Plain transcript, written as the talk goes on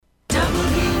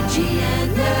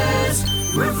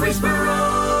WGNS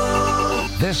Murfreesboro.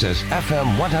 This is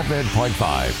FM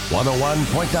 100.5,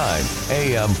 101.9,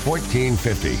 AM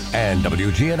 1450, and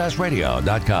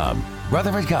WGNSradio.com.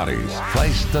 Rutherford County's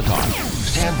place to talk.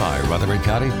 Stand by, Rutherford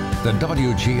County. The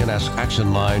WGNS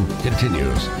Action Line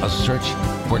continues. A search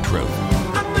for truth.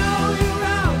 I know you're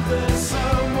out there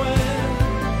somewhere.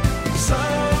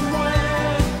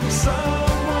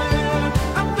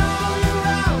 I know you're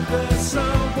out there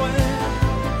somewhere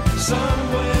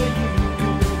you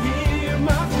can hear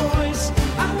my voice.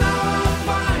 I know I'll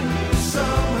find you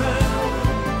somehow.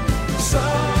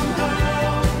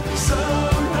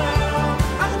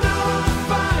 I know I'll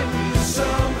find you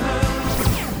somehow.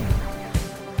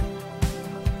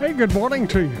 Hey, good morning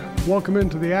to you. Welcome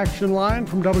into the Action Line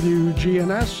from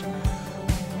WGNS.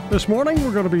 This morning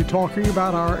we're going to be talking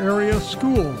about our area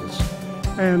schools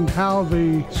and how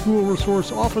the School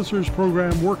Resource Officers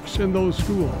Program works in those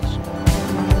schools.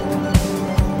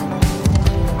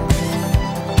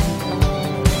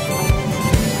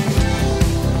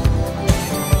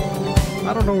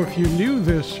 I don't know if you knew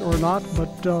this or not, but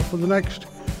for the next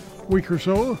week or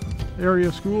so,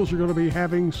 area schools are going to be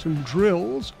having some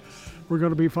drills. We're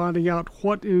going to be finding out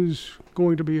what is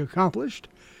going to be accomplished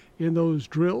in those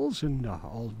drills and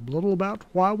a little about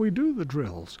why we do the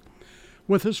drills.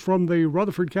 With us from the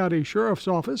Rutherford County Sheriff's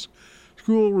Office,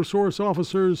 School Resource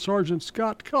Officer Sergeant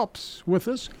Scott Cups with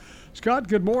us. Scott,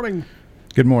 good morning.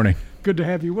 Good morning. Good to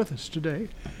have you with us today.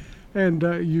 And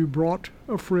you brought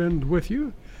a friend with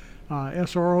you,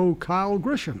 SRO Kyle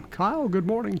Grisham. Kyle, good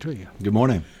morning to you. Good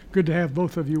morning. Good to have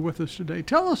both of you with us today.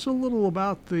 Tell us a little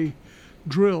about the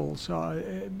drills.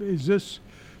 Is this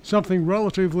something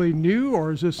relatively new,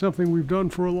 or is this something we've done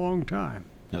for a long time?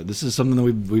 No, this is something that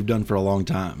we've done for a long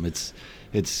time. It's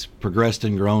progressed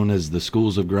and grown as the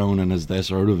schools have grown and as the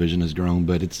SRO division has grown,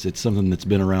 but it's something that's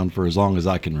been around for as long as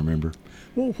I can remember.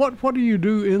 Well, what do you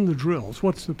do in the drills?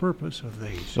 What's the purpose of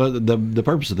these? Well, the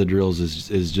purpose of the drills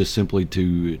is just simply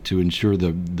to ensure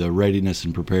the readiness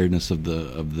and preparedness of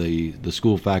the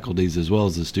school faculties as well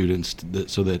as the students,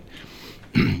 so that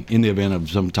in the event of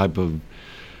some type of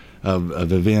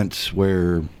event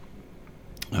where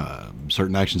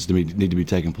certain actions need to be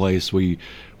taking place, we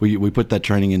put that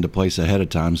training into place ahead of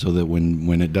time, so that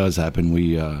when it does happen,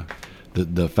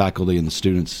 the faculty and the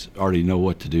students already know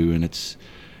what to do, and it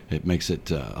makes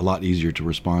it a lot easier to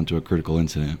respond to a critical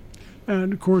incident.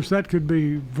 And of course, that could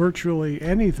be virtually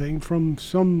anything from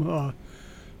some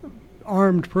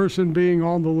armed person being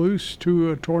on the loose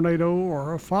to a tornado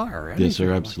or a fire. Yes,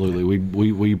 sir, absolutely. Like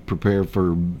we prepare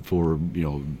for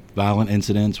violent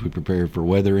incidents. We prepare for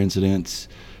weather incidents,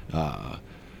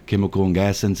 chemical and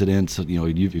gas incidents.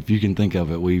 If you can think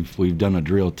of it, we've done a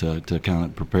drill to kind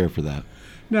of prepare for that.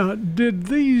 Now, did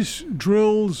these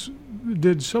drills,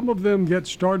 did some of them get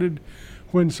started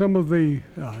when some of the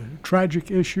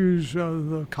tragic issues,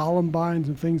 the Columbines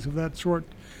and things of that sort,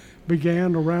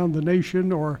 began around the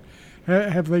nation, or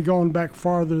have they gone back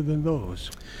farther than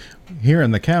those? Here in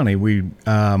the county, we,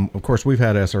 of course, we've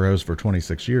had SROs for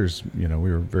 26 years. We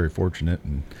were very fortunate.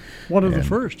 One of the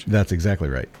first. That's exactly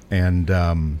right.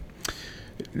 And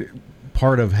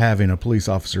part of having a police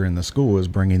officer in the school is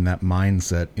bringing that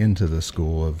mindset into the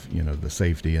school of, the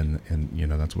safety and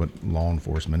that's what law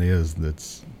enforcement is.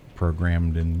 That's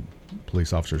programmed in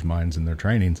police officers' minds in their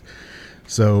trainings.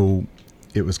 So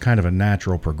it was kind of a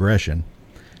natural progression.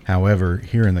 However,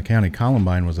 here in the county,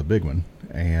 Columbine was a big one,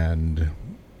 and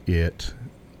it,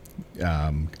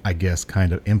 I guess,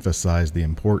 kind of emphasized the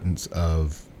importance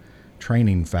of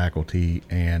training faculty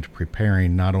and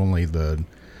preparing not only the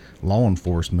law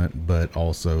enforcement, but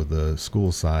also the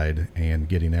school side, and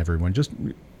getting everyone just,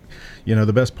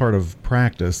 the best part of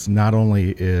practice not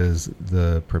only is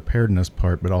the preparedness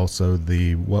part, but also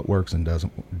the what works and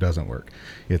doesn't work.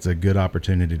 It's a good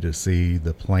opportunity to see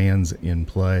the plans in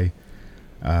play,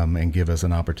 and give us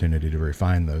an opportunity to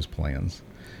refine those plans.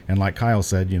 And like Kyle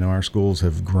said, our schools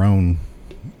have grown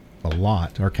a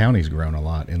lot. Our county's grown a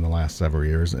lot in the last several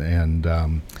years,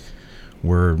 and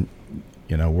we're,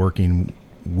 working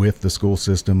with the school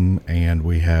system, and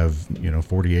we have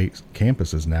 48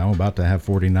 campuses now, about to have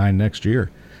 49 next year,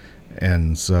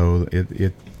 and so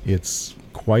it's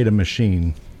quite a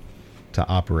machine to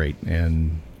operate.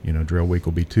 And drill week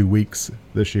will be 2 weeks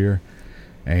this year,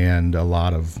 and a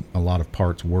lot of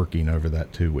parts working over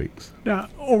that 2 weeks. Now,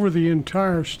 over the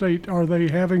entire state, are they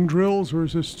having drills, or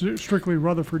is this strictly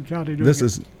Rutherford County doing This it?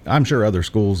 is, I'm sure other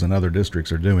schools and other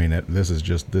districts are doing it.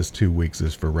 This 2 weeks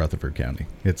is for Rutherford County.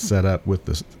 It's set up with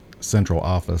the central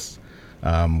office,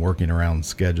 working around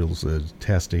schedules of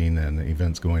testing and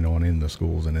events going on in the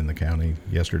schools and in the county.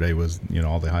 Yesterday was,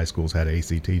 all the high schools had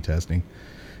ACT testing.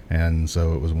 And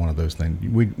so it was one of those things.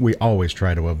 We always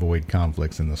try to avoid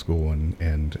conflicts in the school,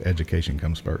 and education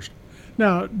comes first.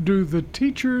 Now, do the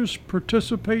teachers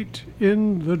participate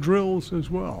in the drills as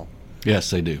well? Yes,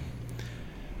 they do.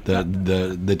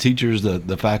 The teachers,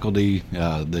 the faculty,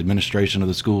 the administration of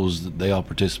the schools, they all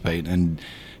participate. And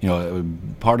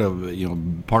part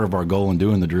of our goal in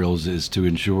doing the drills is to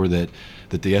ensure that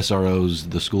the SROs,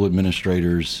 the school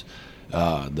administrators,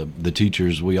 the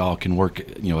teachers, we all can work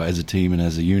as a team and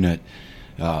as a unit,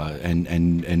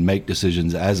 and make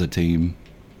decisions as a team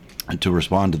to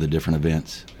respond to the different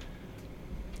events.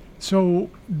 So,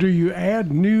 do you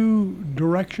add new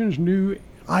directions, new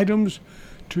items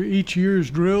to each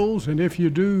year's drills? And if you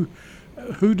do,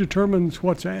 who determines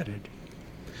what's added?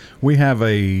 We have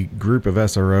a group of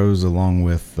SROs along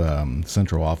with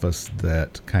central office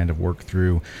that kind of work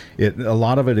through it. A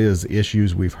lot of it is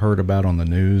issues we've heard about on the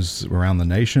news around the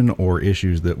nation, or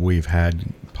issues that we've had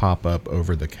pop up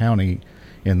over the county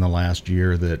in the last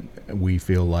year that we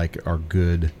feel like are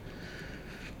good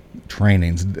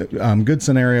trainings, good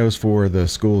scenarios for the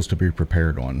schools to be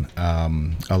prepared on.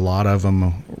 A lot of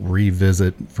them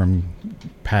revisit from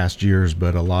past years,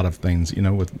 but a lot of things,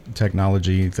 with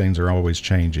technology, things are always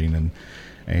changing,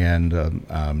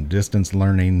 and distance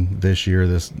learning this year,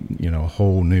 this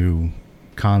whole new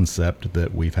concept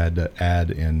that we've had to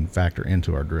add and factor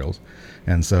into our drills.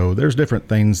 And so there's different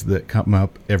things that come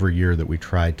up every year that we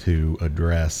try to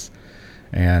address.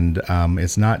 And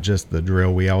it's not just the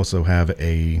drill. We also have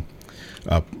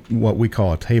what we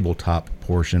call a tabletop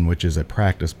portion, which is a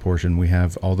practice portion. We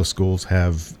have all the schools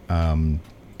have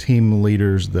team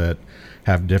leaders that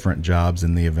have different jobs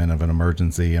in the event of an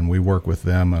emergency, and we work with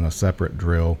them on a separate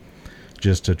drill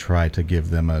just to try to give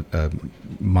them a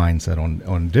mindset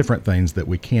on different things that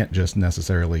we can't just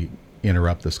necessarily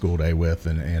interrupt the school day with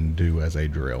and do as a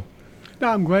drill.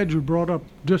 Now, I'm glad you brought up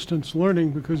distance learning,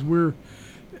 because we're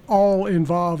all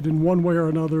involved in one way or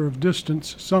another of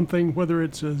distance something, whether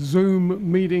it's a Zoom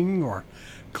meeting or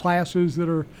classes that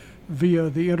are via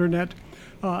the internet.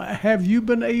 Have you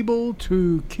been able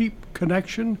to keep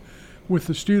connection with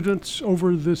the students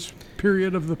over this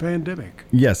period of the pandemic?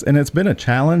 Yes, and it's been a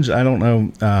challenge. I don't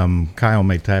know, Kyle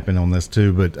may tap in on this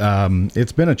too, but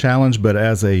it's been a challenge. But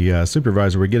as a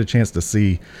supervisor, we get a chance to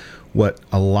see what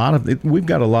we've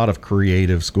got a lot of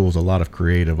creative schools, a lot of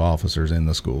creative officers in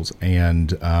the schools,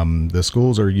 and the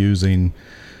schools are using,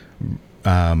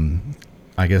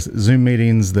 I guess, Zoom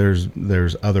meetings.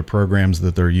 There's other programs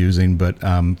that they're using, but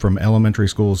from elementary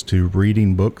schools to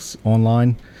reading books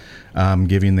online,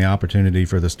 giving the opportunity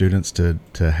for the students to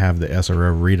have the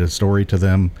SRO read a story to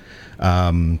them,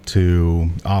 to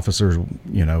officers,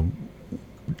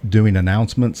 doing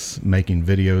announcements, making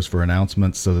videos for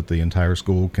announcements so that the entire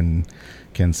school can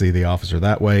see the officer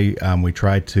that way. We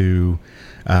try to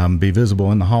be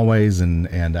visible in the hallways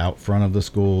and out front of the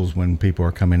schools when people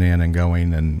are coming in and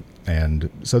going, and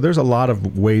so there's a lot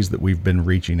of ways that we've been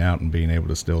reaching out and being able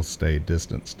to still stay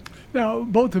distanced. Now,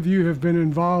 both of you have been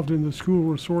involved in the School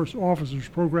Resource Officers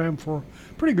Program for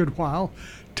a pretty good while.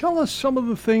 Tell us some of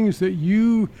the things that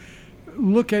you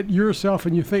look at yourself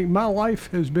and you think, my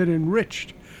life has been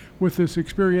enriched with this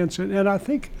experience. And I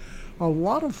think a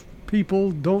lot of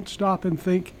people don't stop and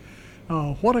think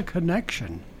what a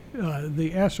connection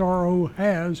the SRO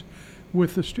has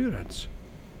with the students.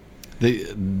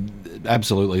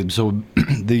 Absolutely. So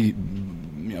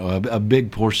a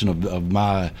big portion of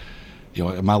my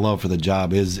my love for the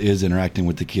job is interacting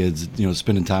with the kids,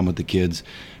 spending time with the kids,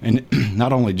 and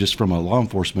not only just from a law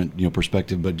enforcement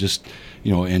perspective, but just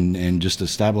and just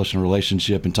establishing a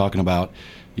relationship and talking about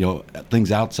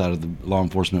things outside of the law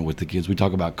enforcement with the kids. We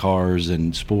talk about cars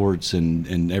and sports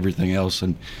and everything else,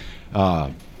 and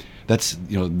that's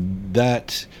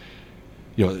that.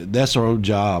 The SRO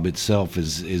job itself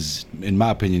is, in my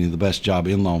opinion, the best job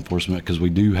in law enforcement, because we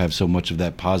do have so much of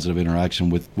that positive interaction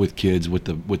with kids, with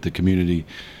the community.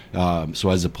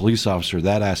 So as a police officer,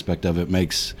 that aspect of it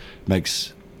makes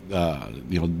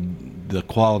the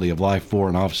quality of life for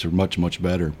an officer much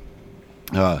better.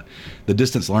 The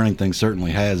distance learning thing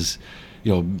certainly has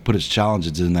put its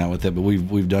challenges in that with it, but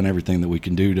we've done everything that we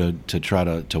can do to try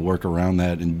to work around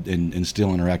that and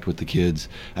still interact with the kids.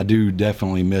 I do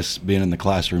definitely miss being in the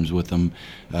classrooms with them,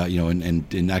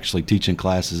 and actually teaching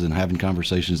classes and having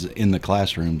conversations in the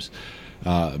classrooms.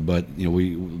 But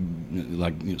we,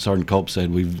 like Sergeant Culp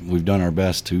said, we've done our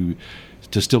best to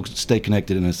still stay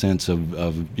connected in a sense of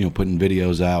putting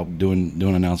videos out, doing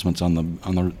announcements on the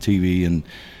TV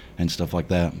and stuff like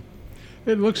that.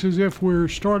 It looks as if we're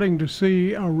starting to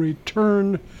see a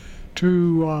return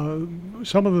to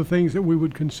some of the things that we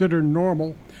would consider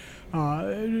normal.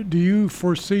 Do you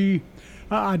foresee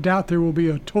I doubt there will be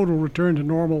a total return to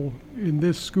normal in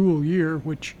this school year,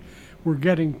 which we're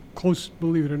getting close,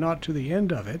 believe it or not, to the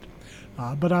end of it.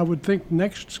 But I would think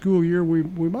next school year we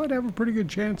might have a pretty good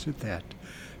chance at that.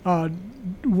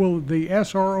 Will the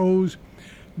SROs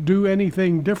do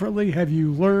anything differently? Have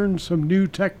you learned some new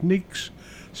techniques,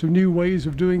 some new ways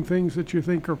of doing things that you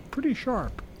think are pretty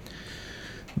sharp?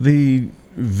 The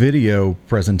video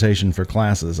presentation for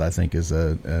classes, I think, is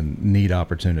a neat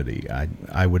opportunity.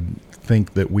 I would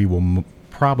think that we will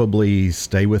probably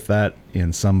stay with that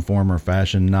in some form or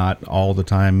fashion, not all the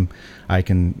time. I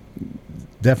can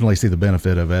definitely see the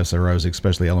benefit of SROs,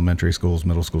 especially elementary schools,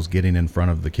 middle schools, getting in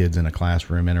front of the kids in a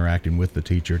classroom, interacting with the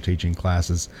teacher, teaching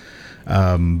classes.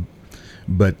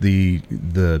 But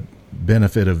the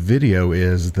benefit of video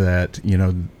is that,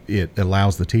 it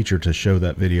allows the teacher to show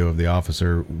that video of the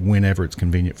officer whenever it's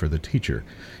convenient for the teacher.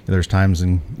 There's times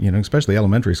in, especially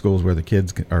elementary schools where the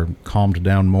kids are calmed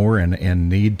down more and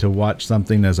need to watch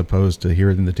something as opposed to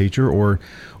hearing the teacher, or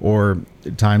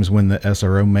times when the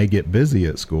SRO may get busy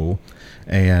at school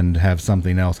and have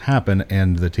something else happen,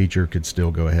 and the teacher could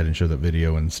still go ahead and show that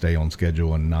video and stay on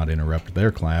schedule and not interrupt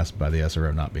their class by the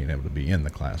SRO not being able to be in the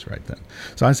class right then.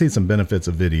 So I see some benefits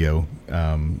of video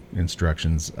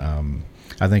instructions.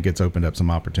 I think it's opened up some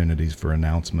opportunities for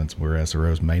announcements where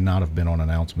SROs may not have been on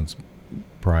announcements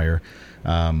prior.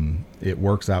 It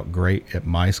works out great at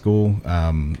my school,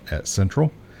 at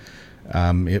Central.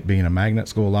 It being a magnet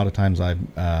school, a lot of times I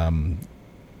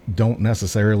don't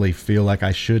necessarily feel like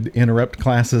I should interrupt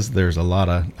classes. There's a lot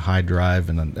of high drive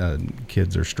and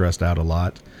kids are stressed out a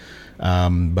lot.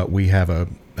 But we have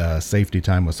a safety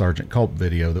time with Sergeant Culp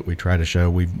video that we try to show.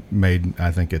 We've made,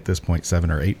 I think at this point,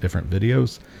 7 or 8 different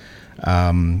videos.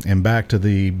 And back to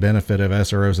the benefit of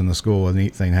SROs in the school, a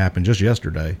neat thing happened just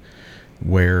yesterday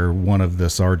where one of the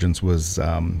sergeants was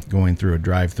going through a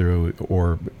drive-through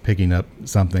or picking up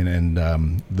something, and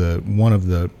one of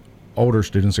the older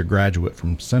students, or graduate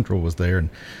from Central, was there, and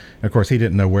of course he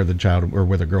didn't know where the child or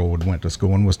where the girl went to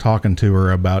school, and was talking to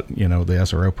her about the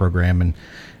SRO program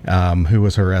and who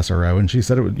was her SRO, and she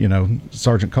said it was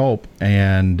Sergeant Culp,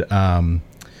 and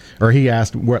or he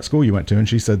asked what school you went to, and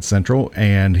she said Central,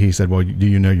 and he said, well, do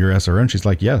you know your SRO? And she's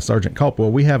like, yeah, Sergeant Culp.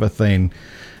 Well, we have a thing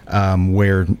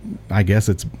where I guess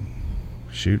it's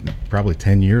probably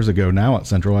 10 years ago now at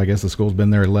Central. I guess the school's been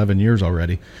there 11 years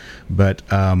already, but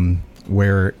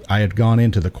where I had gone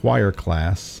into the choir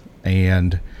class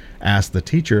and asked the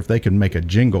teacher if they could make a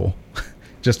jingle,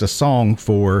 just a song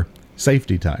for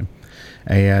safety time.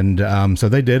 And so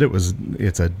they did.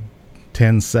 It's a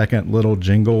 10-second little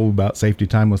jingle about safety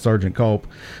time with Sergeant Culp,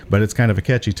 but it's kind of a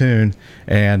catchy tune.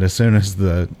 And as soon as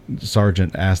the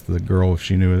sergeant asked the girl if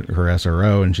she knew her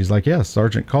SRO, and she's like, yes,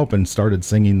 Sergeant Culp, and started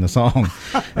singing the song.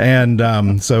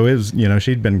 And so it was,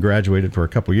 she'd been graduated for a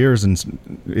couple years, and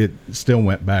it still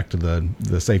went back to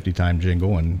the safety time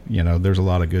jingle. And there's a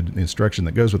lot of good instruction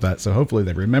that goes with that, so hopefully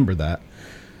they remember that.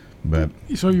 But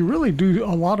so you really do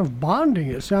a lot of bonding.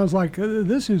 It sounds like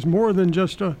this is more than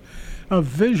just a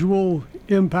visual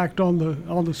impact on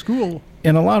the school.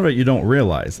 And a lot of it you don't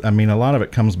realize. I mean, a lot of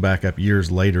it comes back up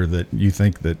years later that you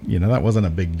think that, that wasn't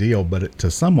a big deal, but to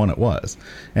someone it was.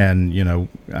 And,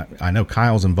 I know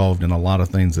Kyle's involved in a lot of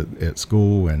things at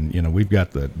school, and, we've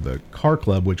got the car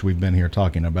club, which we've been here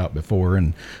talking about before,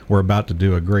 and we're about to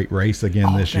do a great race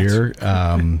again this year.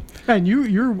 And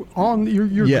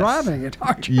you're Yes. driving it,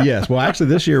 aren't you? Yes. Well, actually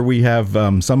this year we have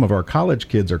some of our college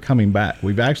kids are coming back.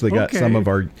 We've actually got some of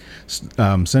our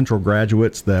Central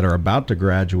graduates that are about to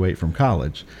graduate from college.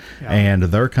 And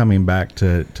they're coming back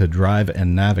to drive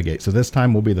and navigate. So this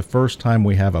time will be the first time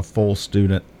we have a full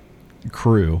student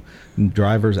crew,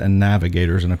 drivers and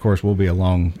navigators, and of course we'll be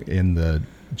along in the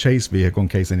chase vehicle in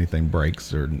case anything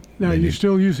breaks. Or now you're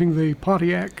still using the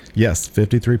Pontiac? Yes,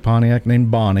 53 Pontiac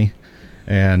named Bonnie,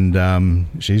 and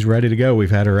she's ready to go. We've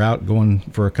had her out going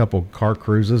for a couple car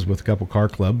cruises with a couple car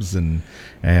clubs, and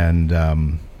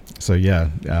so yeah,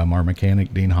 our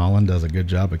mechanic Dean Holland does a good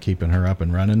job of keeping her up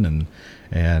and running,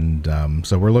 and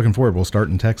so we're looking forward. We'll start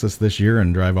in Texas this year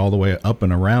and drive all the way up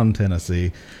and around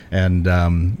Tennessee, and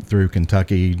through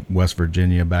Kentucky, West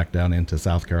Virginia, back down into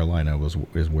South Carolina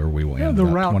is where we will end. The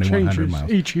about route 2,100 changes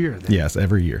miles each year. Then. Yes,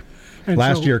 every year. And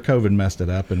Last so- year COVID messed it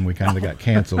up, and we kind of got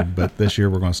canceled. But this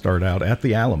year we're going to start out at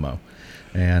the Alamo,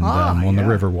 and on the yeah.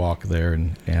 Riverwalk there,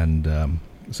 and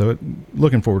So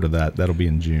looking forward to that. That'll be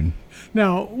in June.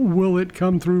 Now, will it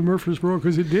come through Murfreesboro?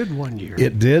 Because it did one year.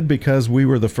 It did, because we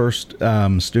were the first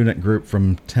student group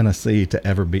from Tennessee to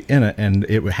ever be in it, and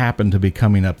it happened to be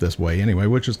coming up this way anyway,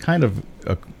 which is kind of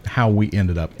how we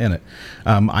ended up in it.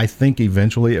 I think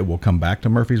eventually it will come back to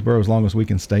Murfreesboro as long as we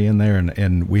can stay in there,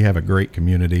 and we have a great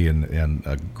community and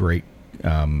a great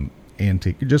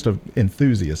just a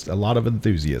lot of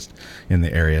enthusiasts in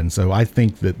the area, and so I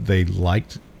think that they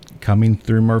liked coming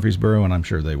through Murfreesboro, and I'm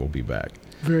sure they will be back.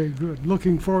 Very good.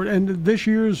 Looking forward. And this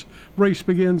year's race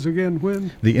begins again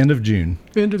when? The end of June.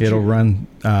 It'll run,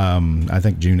 I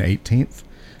think, June 18th,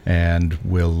 and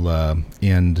will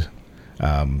end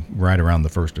right around the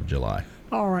 1st of July.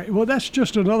 All right. Well, that's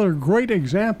just another great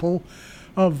example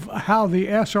of how the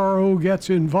SRO gets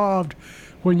involved.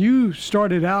 When you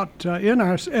started out in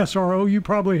our SRO, you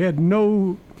probably had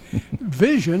no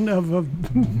vision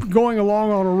of going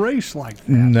along on a race like that.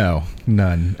 No,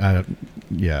 none.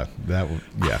 Yeah.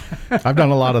 I've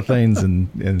done a lot of things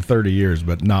in 30 years,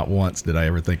 but not once did I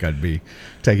ever think I'd be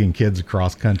taking kids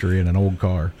across country in an old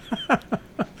car.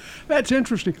 That's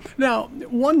interesting. Now,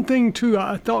 one thing, too,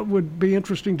 I thought would be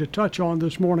interesting to touch on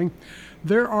this morning.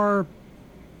 There are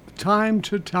time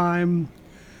to time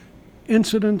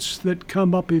incidents that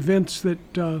come up, events that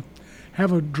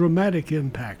have a dramatic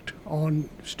impact on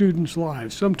students'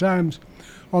 lives, sometimes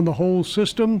on the whole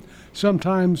system,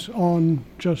 sometimes on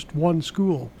just one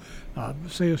school.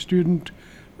 Say a student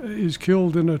is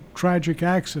killed in a tragic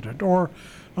accident, or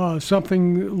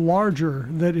something larger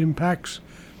that impacts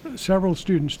several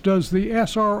students. Does the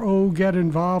SRO get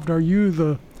involved? Are you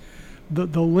the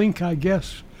link, I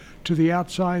guess, to the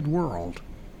outside world?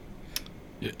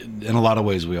 In a lot of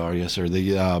ways we are, yes, sir.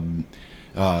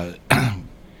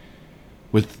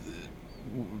 With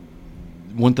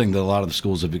one thing that a lot of the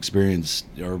schools have experienced,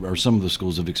 or some of the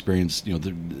schools have experienced,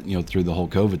 through the whole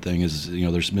COVID thing, is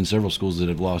there's been several schools that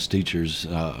have lost teachers,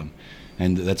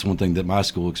 and that's one thing that my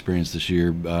school experienced this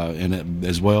year, and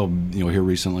as well, here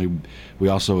recently, we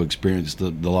also experienced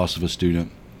the loss of a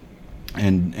student,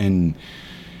 and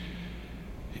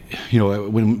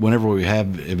whenever we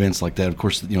have events like that, of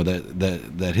course,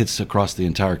 that hits across the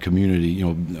entire community,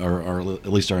 or at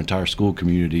least our entire school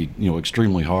community,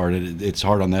 extremely hard. It's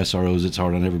hard on the SROs, it's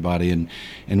hard on everybody,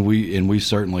 and we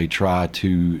certainly try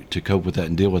to cope with that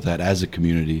and deal with that as a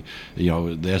community. The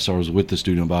SROs with the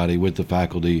student body, with the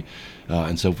faculty,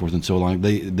 and so forth and so on.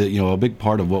 A big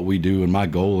part of what we do, and my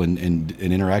goal in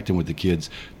interacting with the kids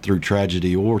through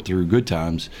tragedy or through good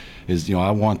times, is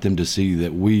I want them to see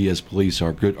that we as police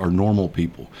are normal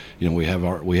people. We have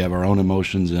our own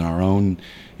emotions and our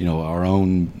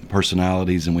own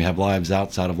personalities, and we have lives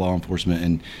outside of law enforcement,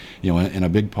 and a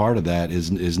big part of that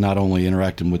is not only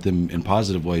interacting with them in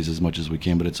positive ways as much as we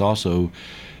can, but it's also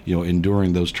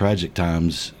enduring those tragic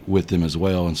times with them as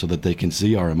well, and so that they can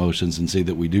see our emotions and see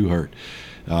that we do hurt.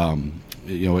 In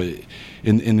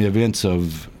the events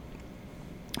of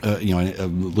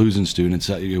losing students,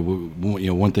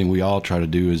 one thing we all try to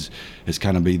do is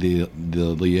kind of be the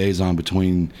liaison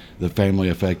between the family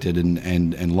affected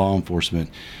and law enforcement.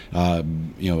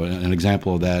 An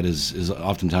example of that is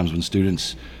oftentimes when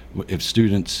if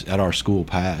students at our school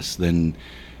pass, then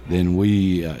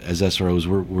we as SROs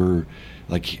we're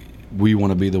like, we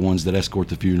want to be the ones that escort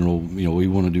the funeral. We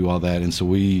want to do all that, and so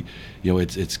we,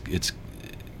 it's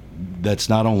that's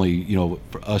not only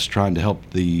for us trying to help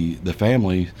the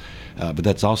family, but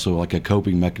that's also like a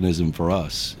coping mechanism for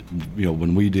us.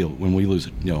 When we lose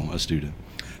a student.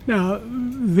 Now,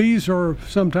 these are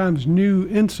sometimes new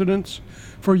incidents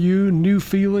for you, new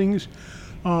feelings.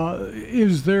 What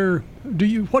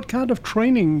kind of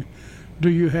training do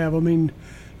you have? I mean,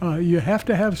 you have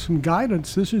to have some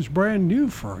guidance. This is brand new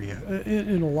for you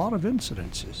in a lot of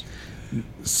incidences.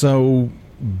 So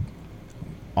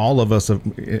all of us,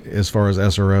 as far as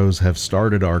SROs, have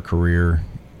started our career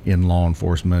in law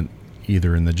enforcement,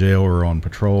 either in the jail or on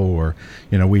patrol, or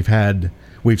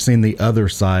we've seen the other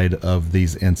side of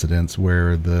these incidents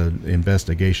where the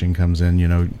investigation comes in.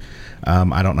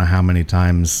 I don't know how many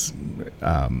times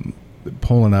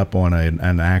pulling up on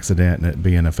an accident and it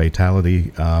being a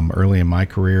fatality. Early in my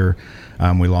career,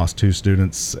 we lost 2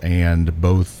 students, and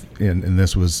both, and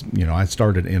this was, I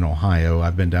started in Ohio.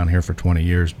 I've been down here for 20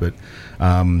 years, but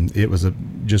it was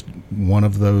just one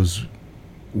of those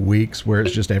weeks where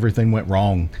it's just everything went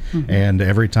wrong. Mm-hmm. And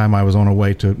every time I was on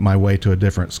my way to a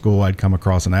different school, I'd come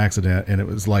across an accident, and it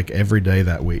was like every day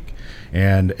that week,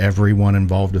 and everyone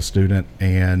involved a student,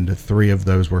 and 3 of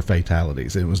those were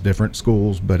fatalities. It was different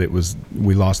schools, but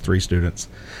we lost 3 students.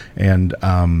 And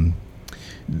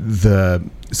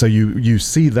so you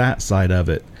see that side of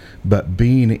it, but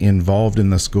being involved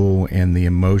in the school and the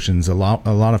emotions, a lot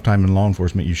of time in law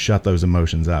enforcement, you shut those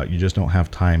emotions out. You just don't have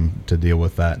time to deal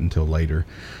with that until later,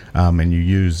 and you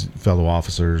use fellow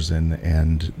officers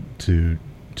and to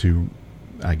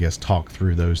I guess talk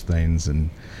through those things,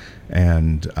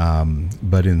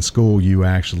 but in school you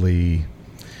actually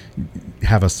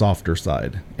have a softer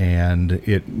side, and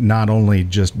it not only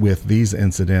just with these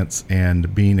incidents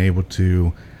and being able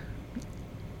to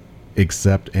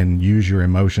accept and use your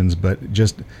emotions, but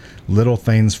just little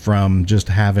things from just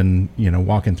having,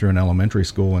 walking through an elementary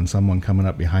school and someone coming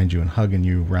up behind you and hugging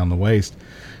you around the waist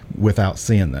without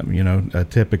seeing them. A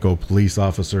typical police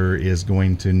officer is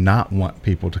going to not want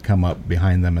people to come up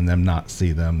behind them and them not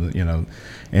see them,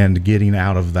 and getting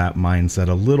out of that mindset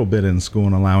a little bit in school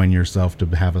and allowing yourself to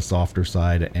have a softer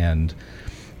side and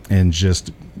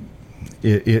just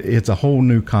it's a whole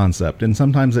new concept. And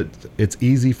sometimes it's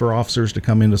easy for officers to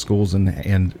come into schools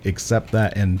and accept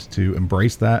that and to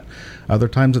embrace that. Other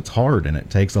times it's hard, and it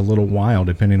takes a little while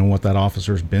depending on what that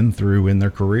officer's been through in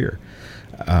their career.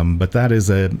 But it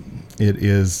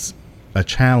is a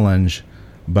challenge,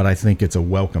 but I think it's a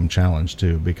welcome challenge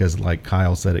too, because like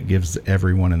Kyle said, it gives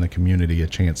everyone in the community a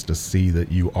chance to see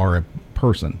that you are a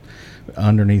person.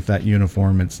 Underneath that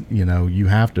uniform, it's, you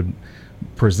have to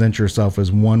present yourself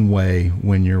as one way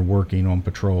when you're working on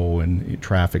patrol and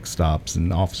traffic stops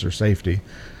and officer safety.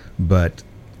 But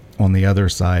on the other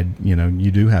side,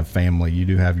 you do have family, you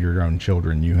do have your own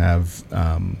children, you have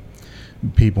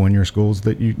people in your schools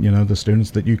that the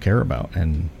students that you care about.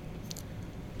 And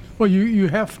well,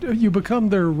 you become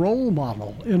their role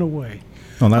model in a way.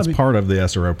 Well, that's part of the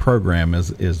SRO program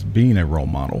is being a role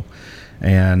model.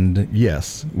 And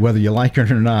yes, whether you like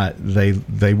it or not,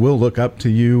 they will look up to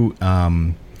you.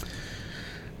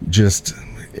 Just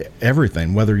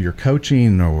everything, whether you're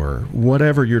coaching or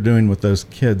whatever you're doing with those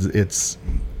kids, it's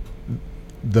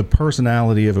the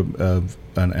personality of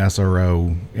an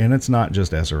SRO, and it's not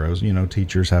just SROs.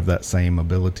 Teachers have that same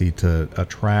ability to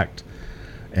attract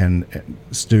and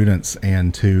students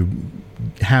and to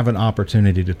have an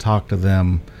opportunity to talk to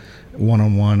them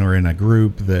one-on-one or in a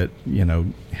group that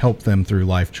help them through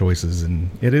life choices. And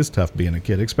it is tough being a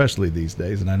kid, especially these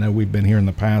days. And I know we've been here in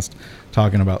the past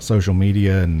talking about social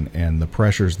media and the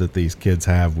pressures that these kids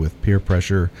have with peer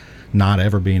pressure, not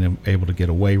ever being able to get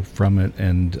away from it.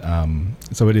 And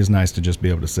so it is nice to just be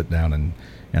able to sit down and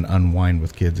unwind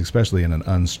with kids, especially in an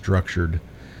unstructured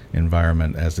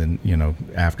environment, as in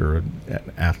after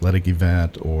an athletic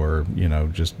event or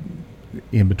just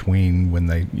in between when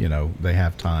they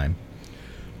have time.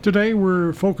 Today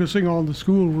we're focusing on the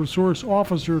School Resource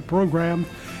Officer Program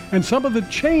and some of the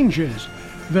changes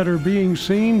that are being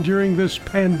seen during this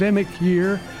pandemic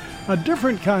year, a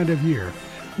different kind of year.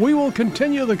 We will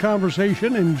continue the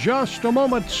conversation in just a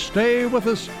moment. Stay with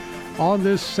us on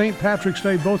this St. Patrick's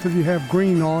Day. Both of you have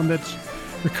green on. That's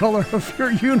the color of your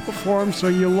uniform, so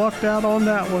you lucked out on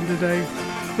that one today.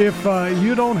 If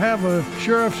you don't have a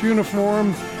sheriff's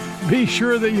uniform, be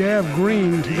sure that you have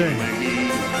green today.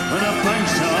 On the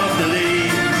banks of the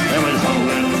Lee, there was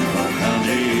Hogan from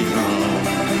County Tyrone.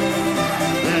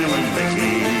 There was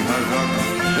Vicky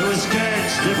Harcourt, there was Gert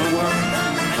Stibberworth,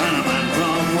 and a man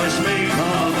from Westmead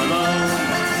come along.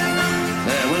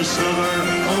 There was Silver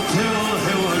O'Toole,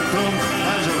 who would come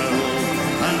as a rule,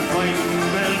 and fighting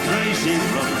Bell Tracy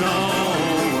from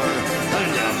Dover,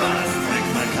 and the bad Mick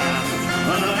McCann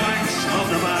on the banks of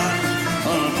the Bann,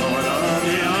 on board of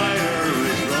the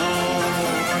Irish Rover.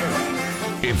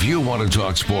 If you want to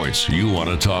talk sports, you want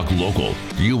to talk local,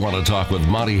 you want to talk with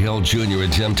Monty Hill Jr.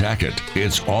 and Tim Tackett,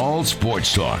 it's all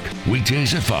sports talk.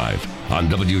 Weekdays at 5 on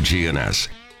WGNS.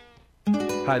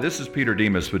 Hi, this is Peter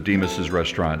Demas with Demas's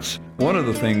Restaurants. One of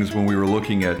the things when we were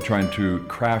looking at trying to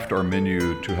craft our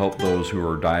menu to help those who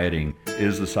are dieting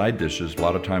is the side dishes. A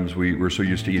lot of times we're so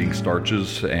used to eating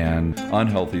starches and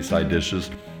unhealthy side dishes.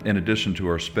 In addition to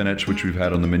our spinach, which we've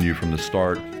had on the menu from the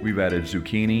start, we've added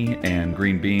zucchini and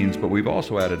green beans, but we've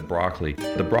also added broccoli.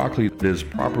 The broccoli is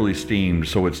properly steamed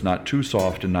so it's not too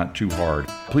soft and not too hard.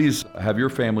 Please have your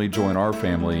family join our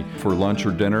family for lunch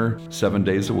or dinner 7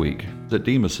 days a week at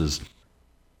Demas's.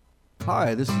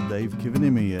 Hi, this is Dave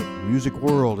Kivanimi at Music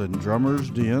World and Drummers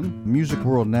Den. Music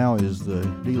World now is the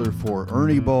dealer for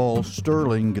Ernie Ball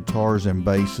Sterling guitars and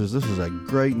basses. This is a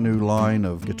great new line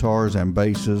of guitars and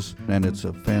basses, and it's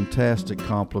a fantastic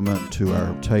complement to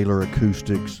our Taylor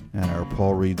acoustics and our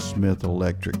Paul Reed Smith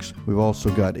electrics. We've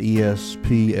also got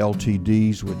ESP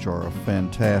LTDs, which are a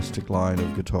fantastic line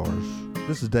of guitars.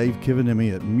 This is Dave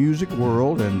Kivanimi at Music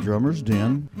World and Drummers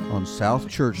Den on South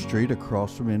Church Street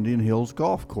across from Indian Hills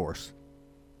Golf Course.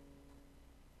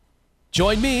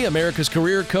 Join me, America's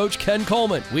career coach Ken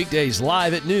Coleman, weekdays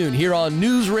live at noon here on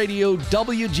News Radio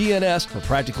WGNS for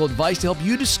practical advice to help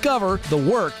you discover the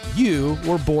work you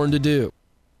were born to do.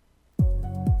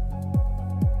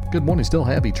 Good morning. Still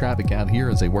heavy traffic out here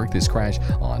as they work this crash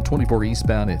on 24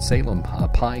 eastbound at Salem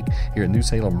Pike here at New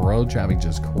Salem Road. Traffic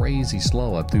just crazy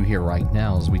slow up through here right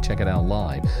now as we check it out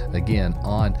live. Again,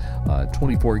 on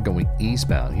 24 going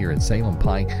eastbound here at Salem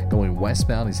Pike. Going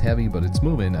westbound is heavy, but it's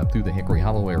moving up through the Hickory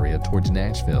Hollow area towards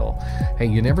Nashville. Hey,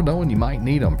 you never know when you might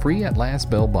need them. Free at last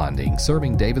bail bonding,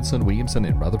 serving Davidson, Williamson,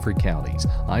 and Rutherford counties.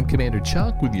 I'm Commander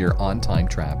Chuck with your on-time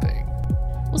traffic.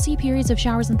 We'll see periods of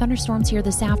showers and thunderstorms here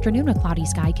this afternoon with cloudy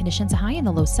sky conditions, a high in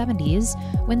the low 70s.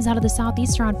 Winds out of the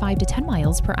southeast around 5 to 10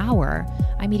 miles per hour.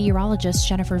 I'm meteorologist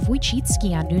Jennifer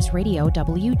Wojcicki on News Radio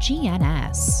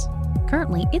WGNS.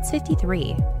 Currently, it's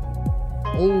 53.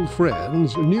 Old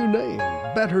friends, a new name,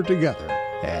 better together,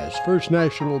 as First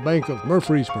National Bank of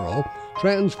Murfreesboro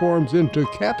transforms into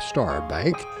Capstar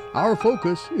Bank. Our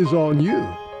focus is on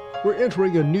you. We're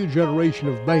entering a new generation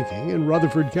of banking in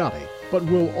Rutherford County, but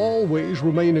will always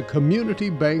remain a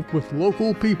community bank with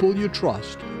local people you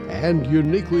trust and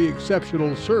uniquely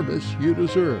exceptional service you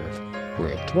deserve.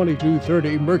 We're at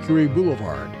 2230 Mercury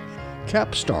Boulevard.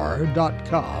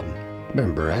 Capstar.com.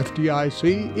 Member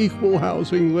FDIC, Equal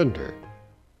Housing Lender.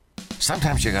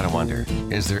 Sometimes you gotta wonder,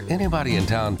 is there anybody in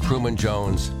town Truman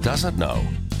Jones doesn't know?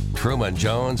 Truman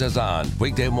Jones is on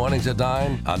weekday mornings at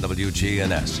 9 on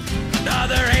WGNS. Now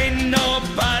there ain't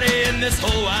nobody in this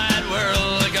whole wide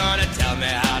world gonna tell me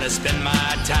how to spend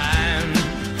my time.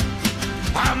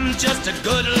 I'm just a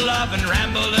good loving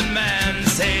rambling man.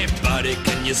 Say, buddy,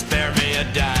 can you spare me a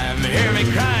dime? Hear me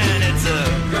crying, it's a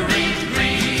green,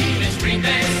 green, it's green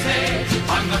they say,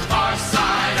 on the far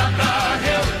side of the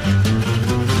hill.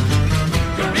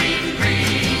 Green,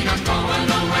 green, I'm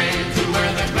going away to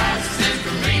where the grass is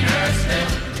greener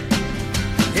still.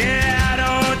 Yeah, I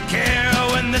don't care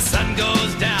when the sun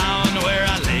goes down where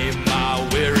I lay my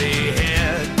weary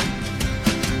head.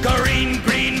 Green,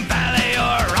 green valley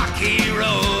or rocky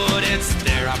road, it's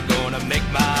there I'm gonna make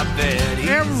my bed.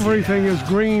 Everything is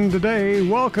green today.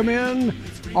 Welcome in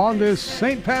on this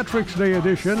St. Patrick's Day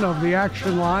edition of the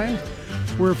Action Line.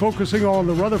 We're focusing on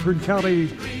the Rutherford County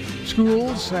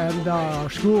schools, and our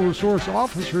school resource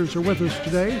officers are with us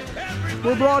today.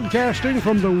 We're broadcasting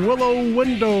from the Willow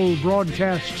Window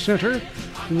Broadcast Center.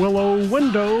 Willow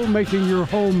Window, making your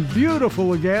home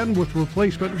beautiful again with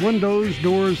replacement windows,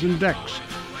 doors, and decks.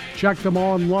 Check them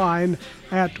online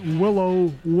at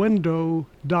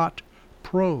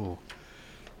willowwindow.pro.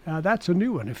 That's a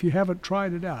new one if you haven't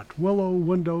tried it out.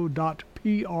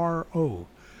 willowwindow.pro.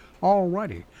 All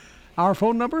righty. Our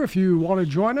phone number, if you want to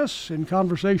join us in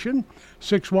conversation,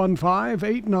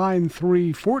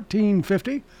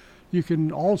 615-893-1450. You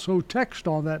can also text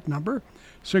on that number,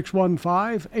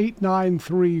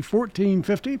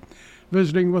 615-893-1450.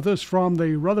 Visiting with us from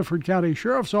the Rutherford County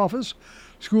Sheriff's Office,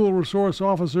 School Resource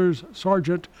Officers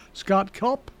Sergeant Scott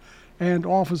Culp and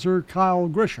Officer Kyle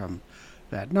Grisham.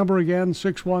 That number again,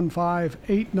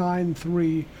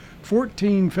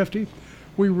 615-893-1450.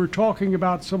 We were talking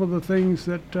about some of the things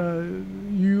that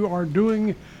you are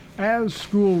doing as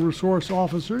school resource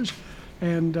officers,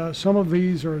 and some of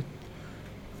these are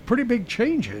pretty big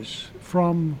changes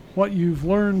from what you've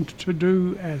learned to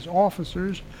do as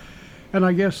officers. And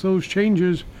I guess those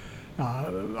changes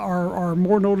are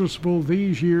more noticeable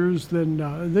these years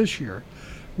than this year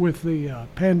with the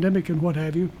pandemic and what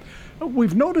have you.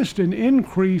 We've noticed an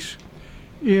increase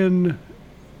in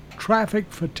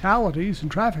traffic fatalities and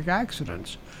traffic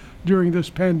accidents during this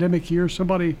pandemic year.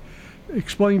 Somebody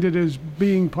explained it as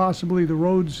being possibly the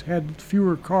roads had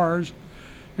fewer cars,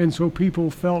 and so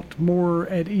people felt more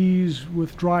at ease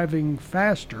with driving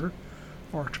faster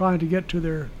or trying to get to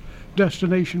their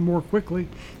destination more quickly.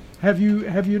 Have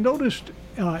you noticed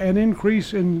an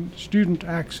increase in student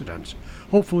accidents?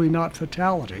 Hopefully not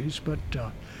fatalities, but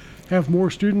have more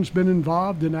students been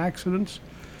involved in accidents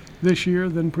this year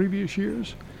than previous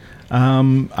years?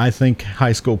 I think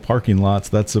high school parking lots,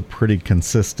 that's a pretty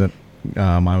consistent.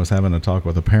 I was having a talk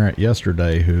with a parent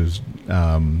yesterday whose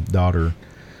daughter,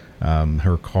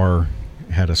 her car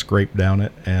had a scrape down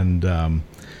it, and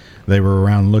they were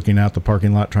around looking out the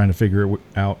parking lot trying to figure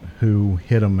out who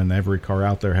hit them, and every car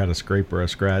out there had a scrape or a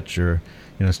scratch. Or,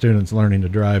 students learning to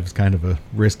drive is kind of a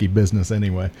risky business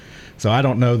anyway. So I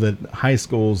don't know that high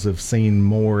schools have seen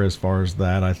more as far as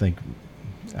that. I think,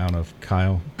 I don't know if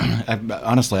Kyle.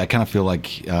 Honestly, I kind of feel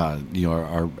like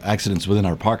our accidents within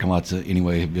our parking lots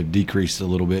anyway have decreased a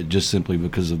little bit, just simply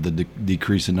because of the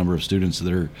decrease in number of students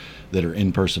that are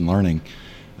in-person learning.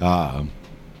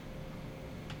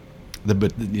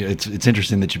 But it's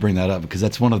interesting that you bring that up, because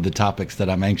that's one of the topics that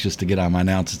I'm anxious to get on my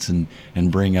announcements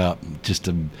and bring up, just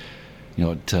to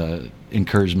to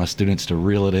encourage my students to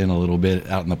reel it in a little bit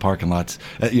out in the parking lots.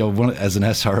 As an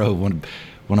SRO,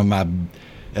 one of my,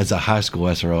 as a high school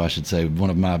SRO, I should say, one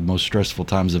of my most stressful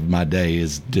times of my day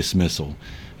is dismissal.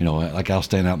 Like I'll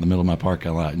stand out in the middle of my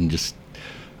parking lot and just.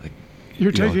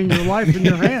 You're taking your life in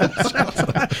your hands.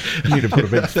 You need to put a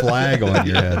big flag on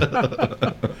your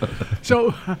head.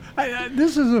 So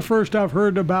this is the first I've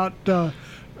heard about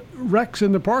wrecks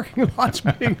in the parking lots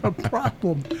being a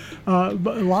problem.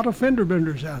 But a lot of fender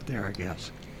benders out there, I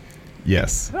guess.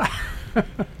 Yes.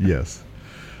 Yes.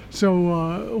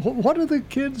 So what do the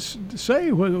kids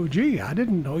say? Well, gee, I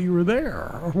didn't know you were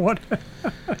there, or what?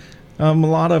 A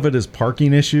lot of it is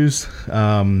parking issues,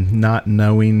 not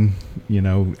knowing,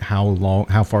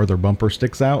 how far their bumper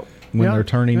sticks out when they're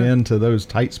turning into those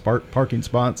tight parking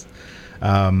spots.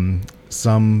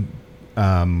 Some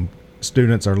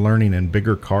students are learning in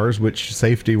bigger cars, which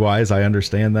safety-wise, I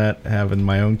understand that, having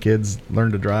my own kids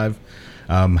learn to drive.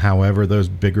 However, those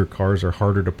bigger cars are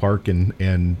harder to park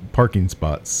in parking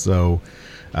spots. So,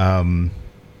 a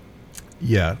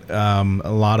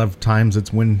lot of times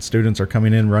it's when students are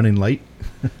coming in running late.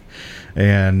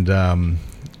 And, a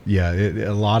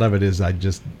lot of it is I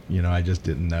just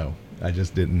didn't know. I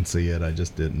just didn't see it. I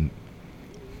just didn't.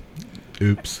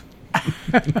 Oops.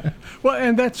 Well,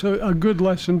 and that's a good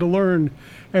lesson to learn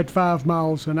at 5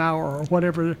 miles an hour or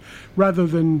whatever, rather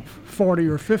than 40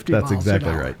 or 50 miles an hour. That's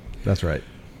exactly right. That's right.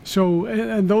 So,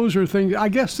 and those are things, I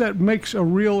guess that makes a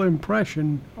real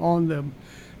impression on them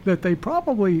that they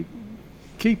probably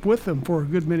keep with them for a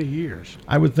good many years.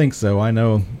 I would think so. I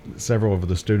know several of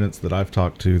the students that I've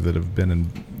talked to that have been in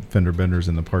fender benders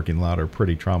in the parking lot are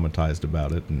pretty traumatized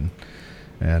about it,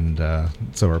 and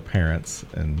so are parents,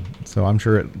 and so I'm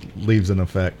sure it leaves an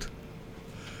effect.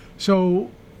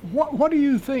 So what do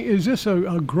you think? Is this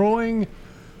a growing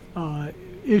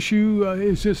issue?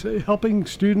 Is this helping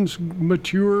students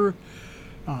mature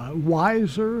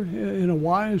wiser, in a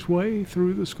wise way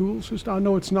through the school system? I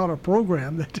know it's not a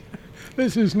program that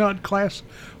this is not class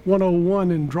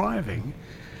 101 in driving.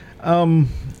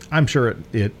 I'm sure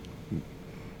it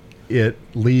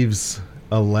leaves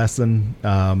a lesson.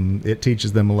 It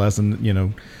teaches them a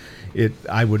lesson.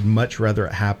 I would much rather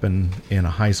it happen in a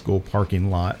high school parking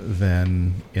lot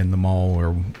than in the mall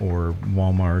or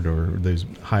Walmart or those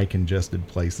high congested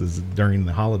places during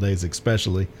the holidays,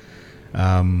 especially.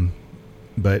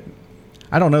 But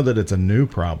I don't know that it's a new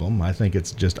problem. I think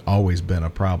it's just always been a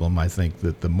problem. I think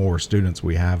that the more students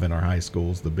we have in our high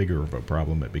schools, the bigger of a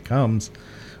problem it becomes.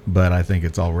 But I think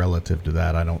it's all relative to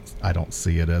that. I don't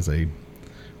see it as a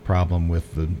problem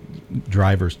with the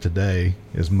drivers today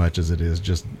as much as it is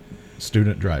just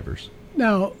student drivers.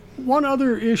 Now, one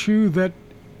other issue that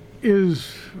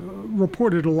is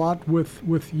reported a lot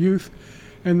with youth,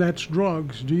 and that's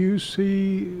drugs. Do you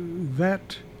see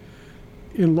that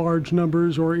in large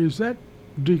numbers, or is that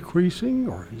decreasing,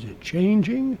 or is it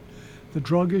changing, the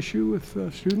drug issue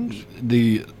with students?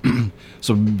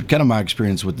 So kind of my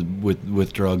experience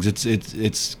with drugs, it's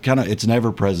an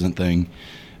ever present thing.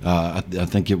 I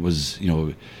think it was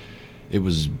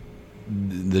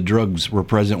the drugs were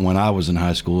present when I was in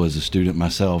high school as a student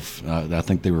myself. I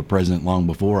think they were present long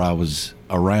before I was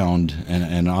around,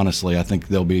 and honestly, I think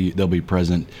they'll be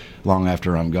present long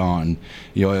after I'm gone.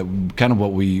 Kind of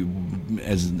what we,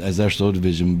 as SRO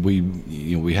division,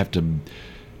 we have to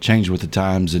change with the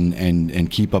times and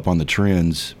keep up on the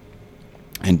trends,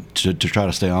 and to try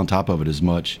to stay on top of it as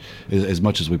much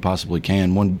as we possibly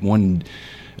can. One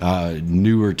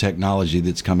newer technology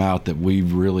that's come out that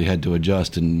we've really had to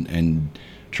adjust and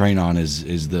train on is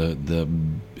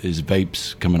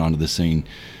vapes coming onto the scene.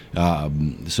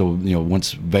 So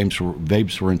once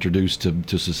vapes were introduced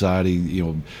to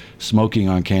society, smoking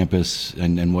on campus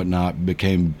and whatnot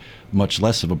became much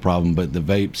less of a problem. But the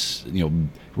vapes,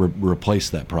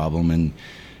 replaced that problem, and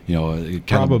it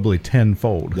probably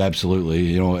tenfold.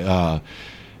 Absolutely,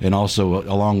 and also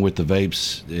along with the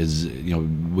vapes is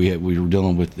we were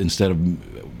dealing with,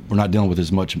 we're not dealing with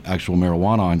as much actual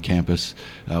marijuana on campus.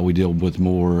 We deal with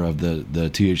more of the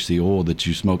THC oil that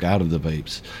you smoke out of the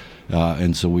vapes.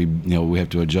 And so we have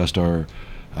to adjust our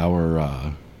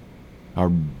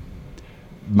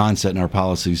mindset and our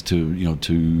policies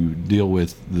to deal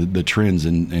with the trends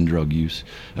in drug use.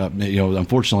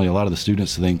 Unfortunately, a lot of the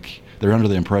students think they're under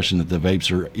the impression that the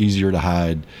vapes are easier to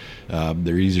hide,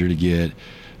 they're easier to get,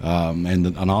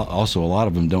 and also a lot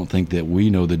of them don't think that we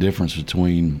know the difference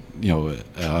between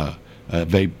a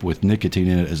vape with nicotine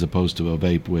in it as opposed to a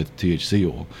vape with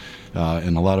THC oil,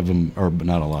 and a lot of them, or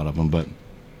not a lot of them, but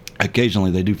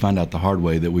occasionally they do find out the hard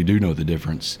way that we do know the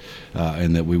difference,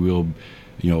 and that we will,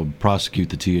 prosecute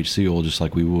the THC oil just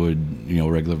like we would,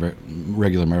 regular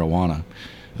marijuana.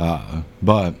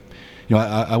 But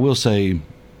I will say,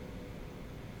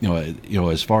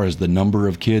 as far as the number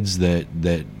of kids that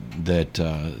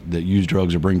use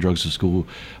drugs or bring drugs to school,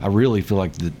 I really feel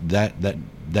like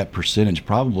that percentage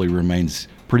probably remains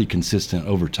pretty consistent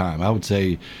over time. I would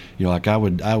say, I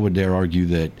would dare argue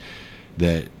that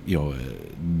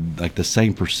like the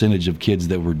same percentage of kids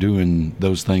that were doing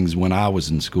those things when I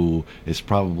was in school is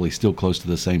probably still close to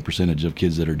the same percentage of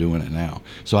kids that are doing it now.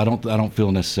 So I don't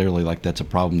feel necessarily like that's a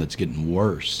problem that's getting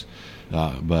worse,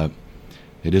 but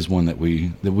it is one that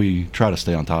we try to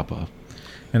stay on top of.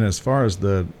 And as far as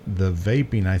the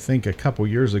vaping, I think a couple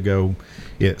years ago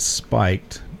it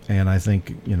spiked, and I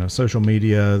think social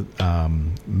media,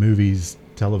 movies,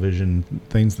 television,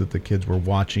 things that the kids were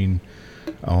watching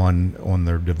on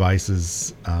their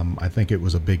devices, I think it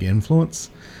was a big influence,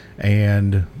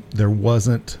 and there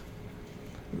wasn't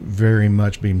very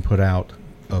much being put out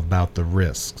about the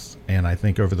risks. And I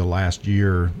think over the last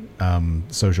year,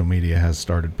 social media has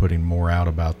started putting more out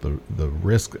about the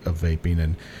risk of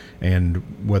vaping, and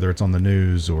whether it's on the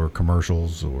news or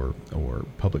commercials or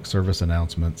public service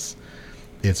announcements,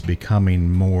 it's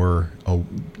becoming more.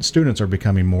 Students are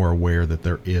becoming more aware that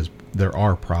there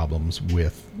are problems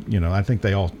with. I think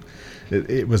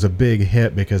it was a big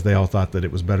hit because they all thought that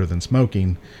it was better than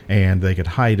smoking and they could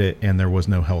hide it and there was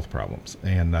no health problems.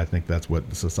 And I think that's what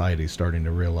the society is starting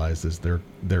to realize, is there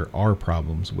are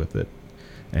problems with it,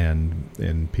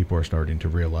 and people are starting to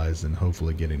realize and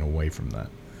hopefully getting away from that.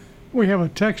 We have a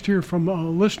text here from a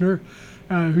listener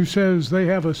who says they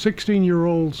have a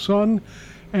 16-year-old son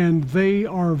and they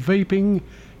are vaping,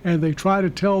 and they try to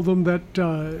tell them that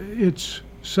it's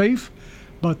safe,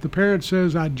 but the parent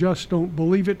says, I just don't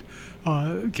believe it.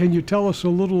 Can you tell us a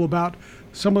little about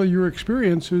some of your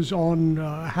experiences on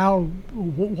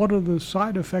what are the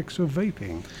side effects of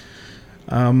vaping?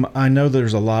 I know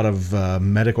there's a lot of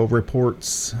medical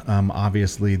reports.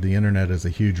 Obviously, the internet is a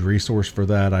huge resource for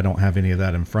that. I don't have any of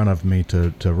that in front of me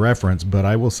to reference, but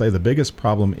I will say the biggest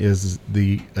problem is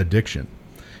the addiction.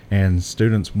 And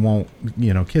students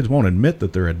kids won't admit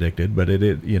that they're addicted, but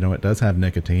it does have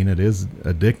nicotine. It is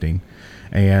addicting.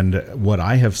 And what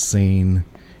I have seen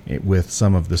with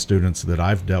some of the students that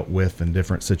I've dealt with in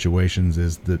different situations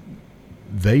is that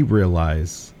they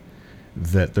realize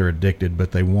that they're addicted,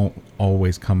 but they won't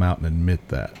always come out and admit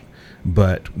that.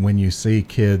 But when you see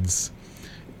kids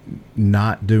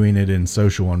not doing it in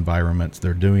social environments,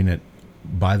 they're doing it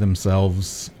by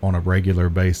themselves on a regular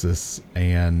basis,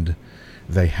 and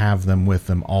they have them with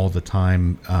them all the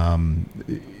time,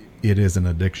 it is an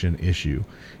addiction issue.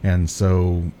 And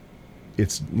so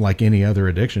it's like any other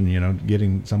addiction,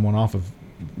 getting someone off of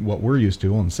what we're used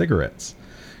to on cigarettes.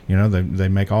 They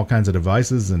make all kinds of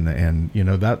devices, and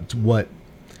that's what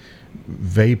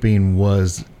vaping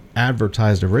was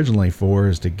advertised originally for,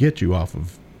 is to get you off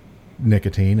of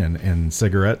nicotine and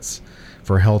cigarettes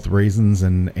for health reasons.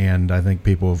 And I think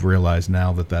people have realized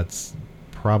now that that's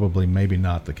probably maybe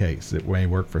not the case. It may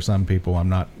work for some people. I'm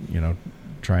not,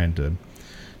 trying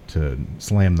to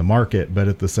slam the market, but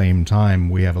at the same time,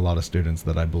 we have a lot of students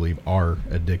that I believe are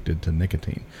addicted to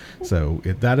nicotine. So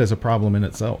that is a problem in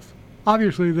itself.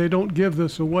 Obviously, they don't give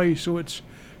this away, so it's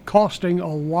costing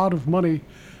a lot of money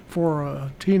for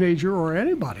a teenager or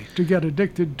anybody to get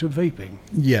addicted to vaping.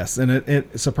 Yes, and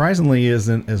it surprisingly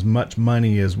isn't as much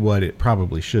money as what it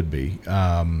probably should be.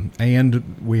 And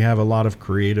we have a lot of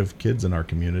creative kids in our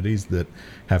communities that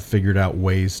have figured out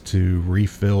ways to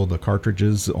refill the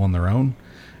cartridges on their own.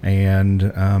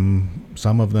 And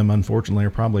some of them, unfortunately,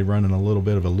 are probably running a little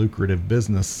bit of a lucrative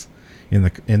business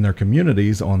in their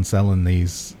communities on selling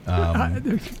these.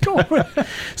 So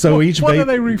what are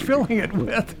they refilling it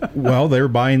with? Well, they're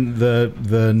buying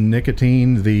the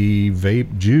nicotine, the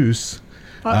vape juice.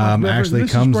 Actually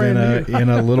comes in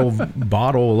a little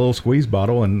bottle, a little squeeze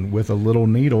bottle, and with a little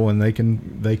needle, and they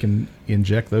can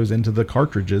inject those into the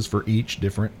cartridges for each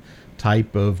different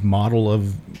type of model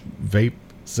of vape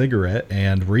cigarette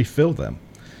and refill them.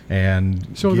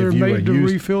 And so they're made to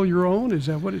refill your own? Is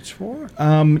that what it's for?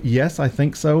 Yes, I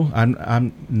think so.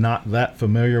 I'm not that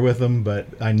familiar with them, but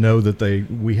I know that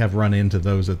we have run into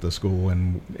those at the school,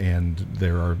 and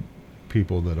there are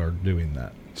people that are doing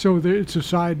that. So it's a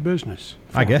side business.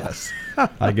 I guess.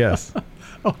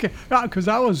 Okay, because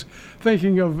I was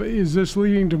thinking of, is this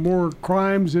leading to more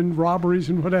crimes and robberies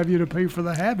and what have you to pay for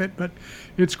the habit? But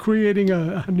it's creating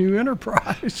a new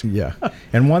enterprise. Yeah,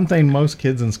 and one thing most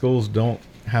kids in schools don't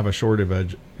have a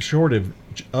shortage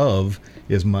of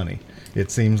is money.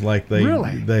 It seems like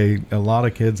a lot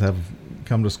of kids have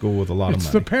come to school with a lot of It's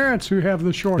money. the parents who have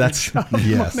the shortage.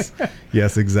 Yes,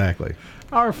 yes, exactly.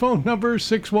 Our phone number is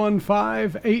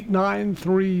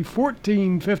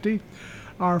 615-893-1450.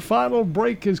 Our final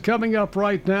break is coming up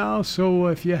right now, so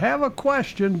if you have a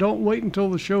question, don't wait until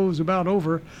the show is about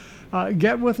over.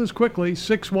 Get with us quickly,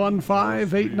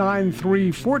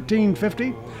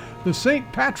 615-893-1450. The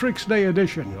St. Patrick's Day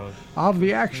edition of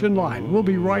the Action Line. We'll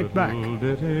be right back. In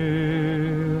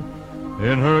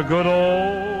her good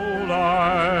old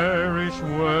Irish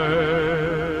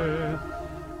way,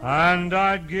 and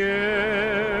I'd give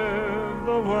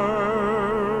the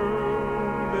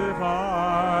world if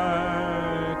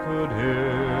I could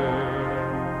hear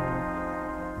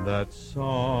that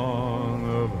song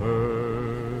of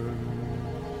her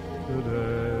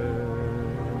today.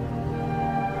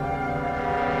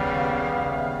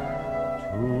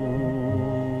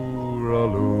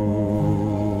 Tooraloo,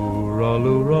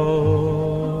 raloo-ra.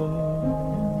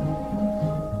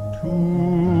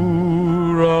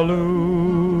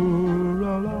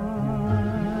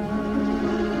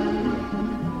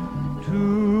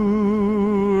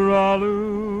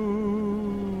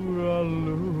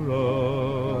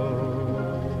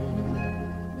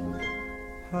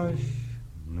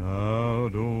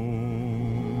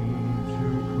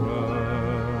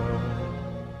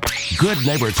 Good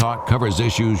Neighbor Talk covers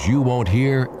issues you won't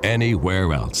hear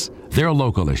anywhere else. They're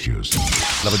local issues.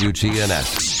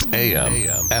 WGNS, AM,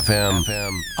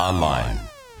 FM, online.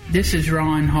 This is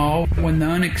Ron Hall. When the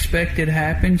unexpected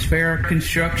happens, Farrah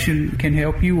Construction can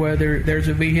help you, whether there's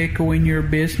a vehicle in your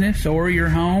business or your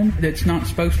home that's not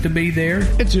supposed to be there.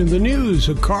 It's in the news,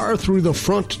 a car through the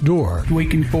front door. We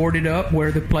can board it up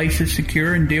where the place is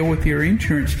secure and deal with your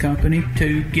insurance company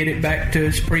to get it back to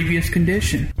its previous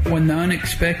condition. When the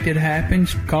unexpected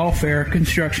happens, call Farrah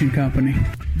Construction Company.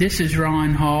 This is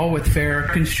Ron Hall with Farrah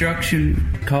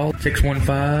Construction. Call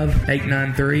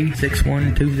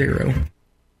 615-893-6120.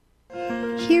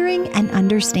 Hearing and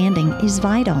understanding is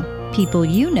vital. People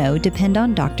you know depend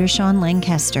on Dr. Sean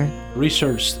Lancaster.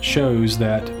 Research shows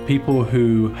that people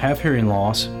who have hearing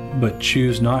loss but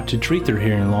choose not to treat their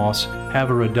hearing loss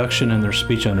have a reduction in their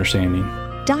speech understanding.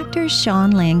 Dr.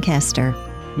 Sean Lancaster.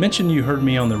 Mention you heard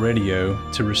me on the radio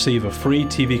to receive a free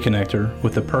TV connector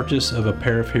with the purchase of a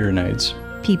pair of hearing aids.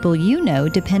 People you know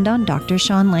depend on Dr.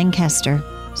 Sean Lancaster.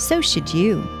 So should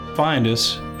you. Find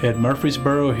us at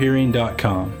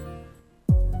murfreesborohearing.com.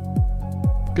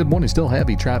 Good morning. Still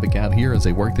heavy traffic out here as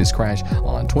they work this crash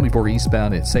on 24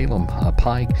 eastbound at Salem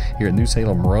Pike here at New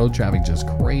Salem Road. Traffic just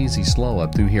crazy slow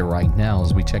up through here right now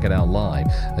as we check it out live.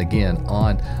 Again,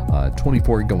 on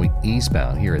 24 going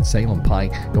eastbound here at Salem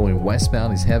Pike. Going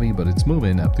westbound is heavy, but it's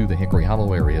moving up through the Hickory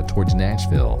Hollow area towards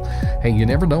Nashville. Hey, you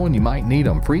never know when you might need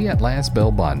them. Free at last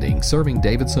bail bonding, serving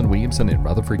Davidson, Williamson, and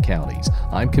Rutherford counties.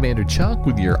 I'm Commander Chuck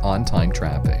with your on-time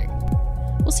traffic.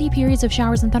 We'll see periods of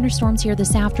showers and thunderstorms here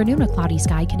this afternoon. A cloudy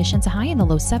sky, conditions a high in the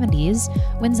low 70s.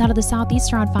 Winds out of the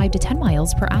southeast around 5 to 10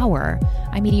 miles per hour.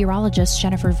 I'm meteorologist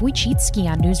Jennifer Wojcicki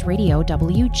on News Radio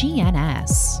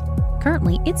WGNS.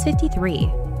 Currently, it's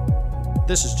 53.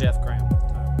 This is Jeff Graham.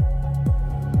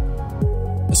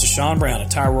 This is Sean Brown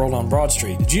at Tire World on Broad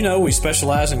Street. Did you know we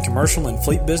specialize in commercial and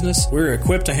fleet business? We're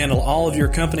equipped to handle all of your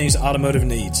company's automotive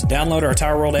needs. Download our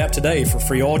Tire World app today for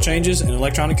free oil changes and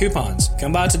electronic coupons.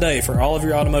 Come by today for all of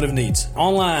your automotive needs.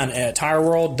 Online at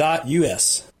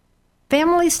tireworld.us.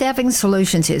 Family Staffing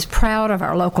Solutions is proud of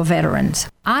our local veterans.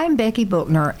 I'm Becky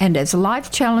Bookner, and as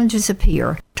life challenges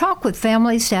appear, talk with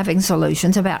Family Staffing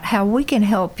Solutions about how we can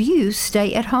help you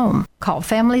stay at home. Call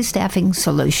Family Staffing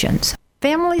Solutions.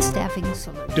 Family Staffing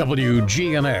Solutions.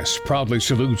 WGNS proudly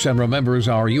salutes and remembers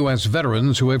our U.S.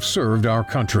 veterans who have served our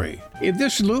country. In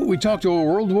this salute, we talk to a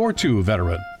World War II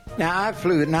veteran. Now, I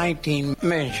flew 19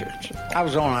 missions. I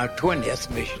was on our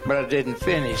 20th mission, but I didn't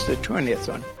finish the 20th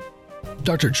one.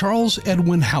 Dr. Charles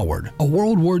Edwin Howard, a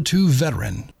World War II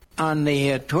veteran. On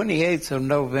the 28th of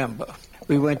November,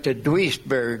 we went to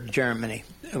Duisburg, Germany.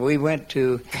 We went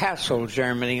to Kassel,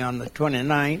 Germany on the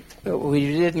 29th, but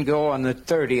we didn't go on the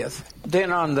 30th.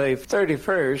 Then on the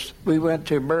 31st, we went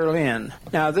to Berlin.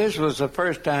 Now, this was the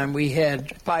first time we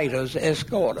had fighters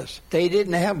escort us. They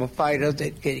didn't have a fighter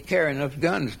that could carry enough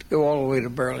guns to go all the way to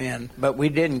Berlin, but we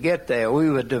didn't get there. We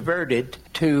were diverted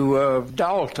to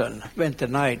Dalton, spent the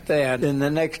night there. Then the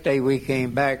next day we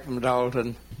came back from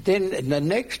Dalton. Then the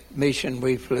next mission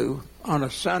we flew on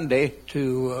a Sunday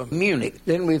to Munich.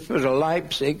 Then we flew to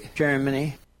Leipzig,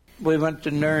 Germany. We went to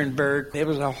Nuremberg. It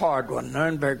was a hard one.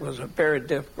 Nuremberg was a very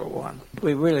difficult one.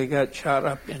 We really got shot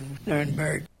up in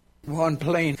Nuremberg. One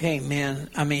plane came in.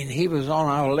 He was on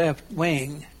our left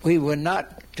wing. We were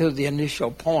not to the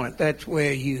initial point. That's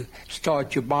where you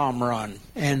start your bomb run.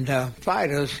 And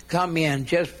fighters come in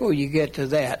just before you get to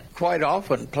that. Quite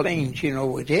often, planes,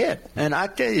 would hit. And I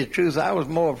tell you the truth, I was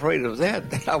more afraid of that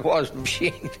than I was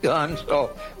machine guns or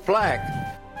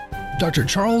flak. Dr.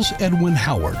 Charles Edwin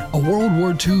Howard, a World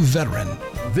War II veteran.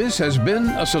 This has been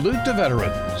a Salute to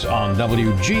Veterans on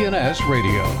WGNS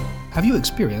Radio. Have you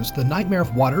experienced the nightmare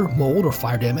of water, mold, or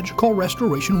fire damage? Call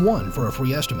Restoration One for a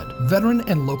free estimate. Veteran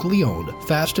and locally owned,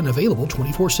 fast and available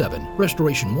 24/7.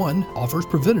 Restoration One offers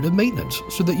preventative maintenance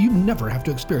so that you never have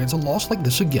to experience a loss like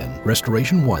this again.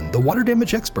 Restoration One, the water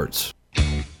damage experts.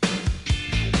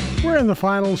 We're in the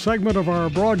final segment of our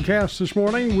broadcast this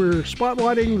morning. We're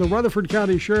spotlighting the Rutherford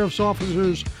County Sheriff's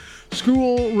Officers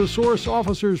School Resource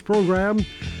Officers Program.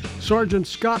 Sergeant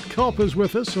Scott Culp is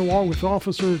with us, along with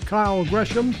Officer Kyle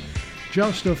Gresham.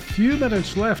 Just a few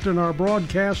minutes left in our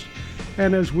broadcast,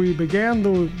 and as we began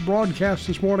the broadcast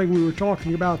this morning, we were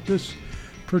talking about this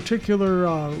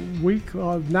particular week,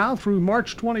 now through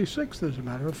March 26th, as a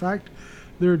matter of fact.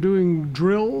 They're doing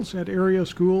drills at area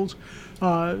schools.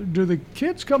 Do the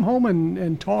kids come home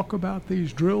and talk about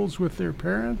these drills with their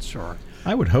parents, or?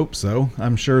 I would hope so.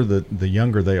 I'm sure that the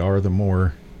younger they are, the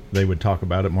more they would talk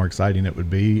about it, more exciting it would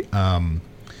be.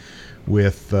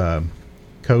 With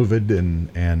COVID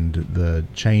and the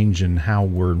change in how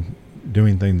we're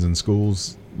doing things in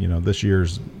schools, this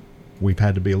year's we've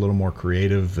had to be a little more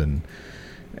creative and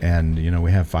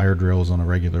we have fire drills on a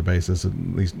regular basis, at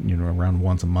least around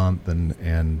once a month,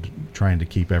 and trying to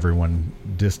keep everyone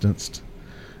distanced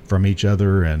from each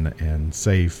other and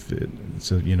safe.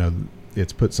 So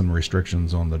it's put some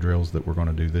restrictions on the drills that we're going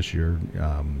to do this year.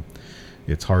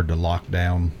 It's hard to lock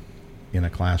down in a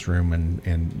classroom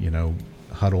and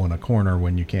huddle in a corner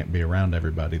when you can't be around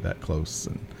everybody that close.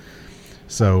 And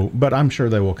so, but I'm sure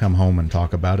they will come home and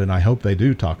talk about it, and I hope they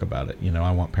do talk about it.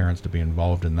 I want parents to be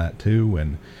involved in that too,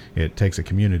 and it takes a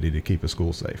community to keep a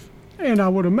school safe. And I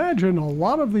would imagine a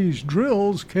lot of these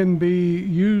drills can be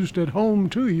used at home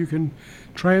too. You can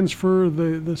transfer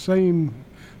the same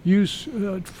use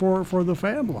for the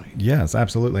family. Yes,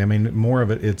 absolutely. I mean,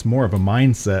 it's more of a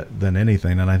mindset than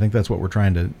anything, and I think that's what we're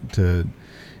trying to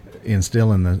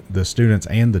instill in the students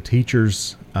and the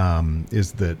teachers,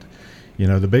 is that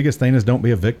the biggest thing is don't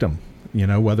be a victim.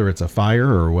 Whether it's a fire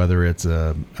or whether it's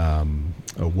a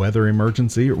weather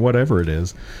emergency or whatever it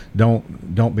is,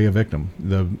 don't be a victim.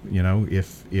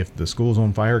 If the school's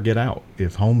on fire, get out.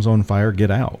 If home's on fire,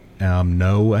 get out.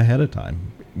 Know ahead of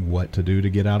time what to do to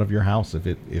get out of your house if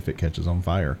it catches on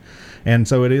fire. And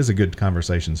so it is a good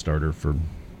conversation starter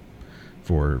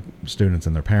for students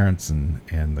and their parents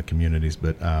and the communities.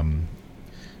 But I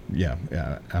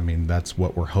mean, that's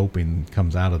what we're hoping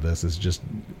comes out of this, is just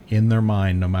in their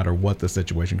mind, no matter what the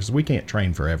situation, because we can't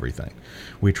train for everything.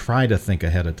 We try to think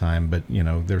ahead of time, but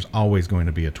there's always going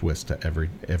to be a twist to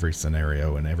every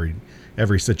scenario and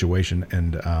every situation.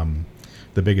 And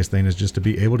the biggest thing is just to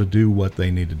be able to do what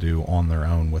they need to do on their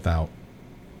own without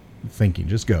thinking.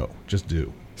 Just go, just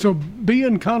do. So be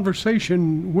in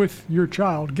conversation with your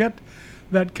child. Get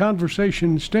that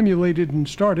conversation stimulated and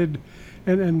started,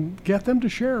 and get them to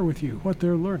share with you what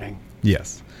they're learning.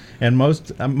 Yes, and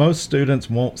most students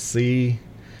won't see,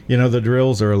 the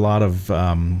drills are a lot of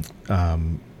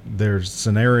there's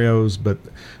scenarios, but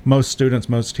most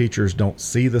teachers don't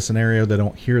see the scenario. They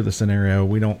don't hear the scenario.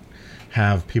 We don't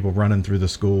have people running through the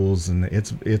schools, and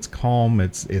it's calm.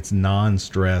 It's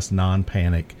non-stress,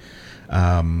 non-panic.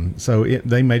 So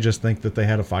they may just think that they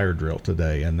had a fire drill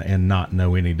today and not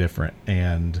know any different.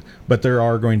 But there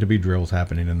are going to be drills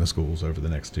happening in the schools over the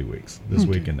next 2 weeks, this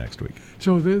week and next week.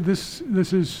 So this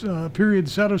is a period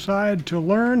set aside to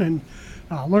learn and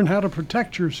learn how to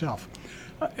protect yourself.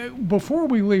 Before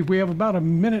we leave, we have about a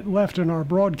minute left in our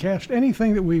broadcast.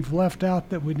 Anything that we've left out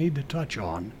that we need to touch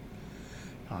on?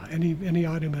 Any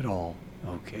item at all?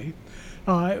 Okay.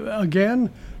 Again,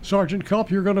 Sergeant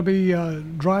Culp, you're going to be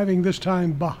driving this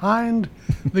time behind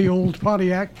the old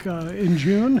Pontiac in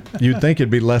June. You'd think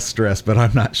it'd be less stress, but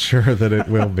I'm not sure that it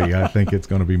will be. I think it's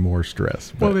going to be more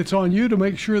stress. Well, it's on you to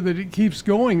make sure that it keeps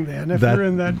going then, if you're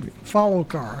in that follow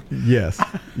car. Yes,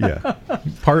 yeah.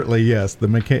 Partly, yes.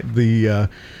 The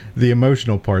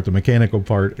emotional part, the mechanical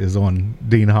part is on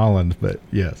Dean Holland, but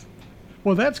yes.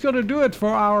 Well, that's going to do it for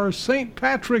our St.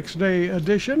 Patrick's Day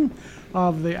edition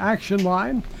of the Action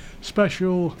Line.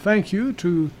 Special thank you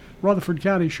to Rutherford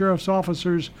County Sheriff's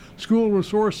Officers School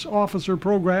Resource Officer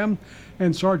Program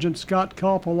and Sergeant Scott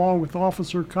Culp, along with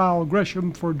Officer Kyle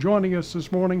Gresham, for joining us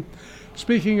this morning.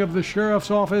 Speaking of the Sheriff's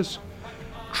Office,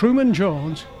 Truman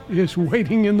Jones is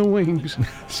waiting in the wings.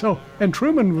 And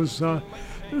Truman was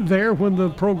there when the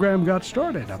program got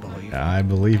started, I believe. I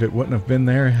believe it wouldn't have been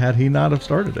there had he not have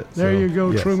started it. There So, you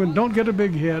go, yes. Truman. Don't get a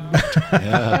big head.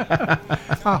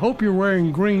 I hope you're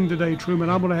wearing green today, Truman.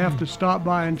 I'm going to have to stop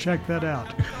by and check that out.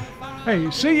 Hey,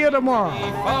 see you tomorrow.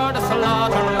 For the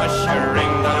slaughter,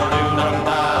 ushering,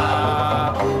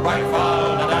 da-dum-dum-da. Why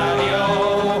fall the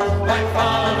daddy-o? Why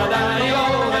fall the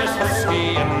daddy-o? There's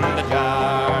whiskey in the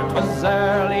jar. 'Twas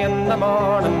early in the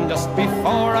morning, just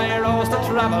before I rose to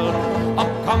travel.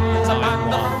 Up comes a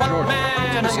band of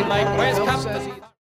footmen, and likewise Captain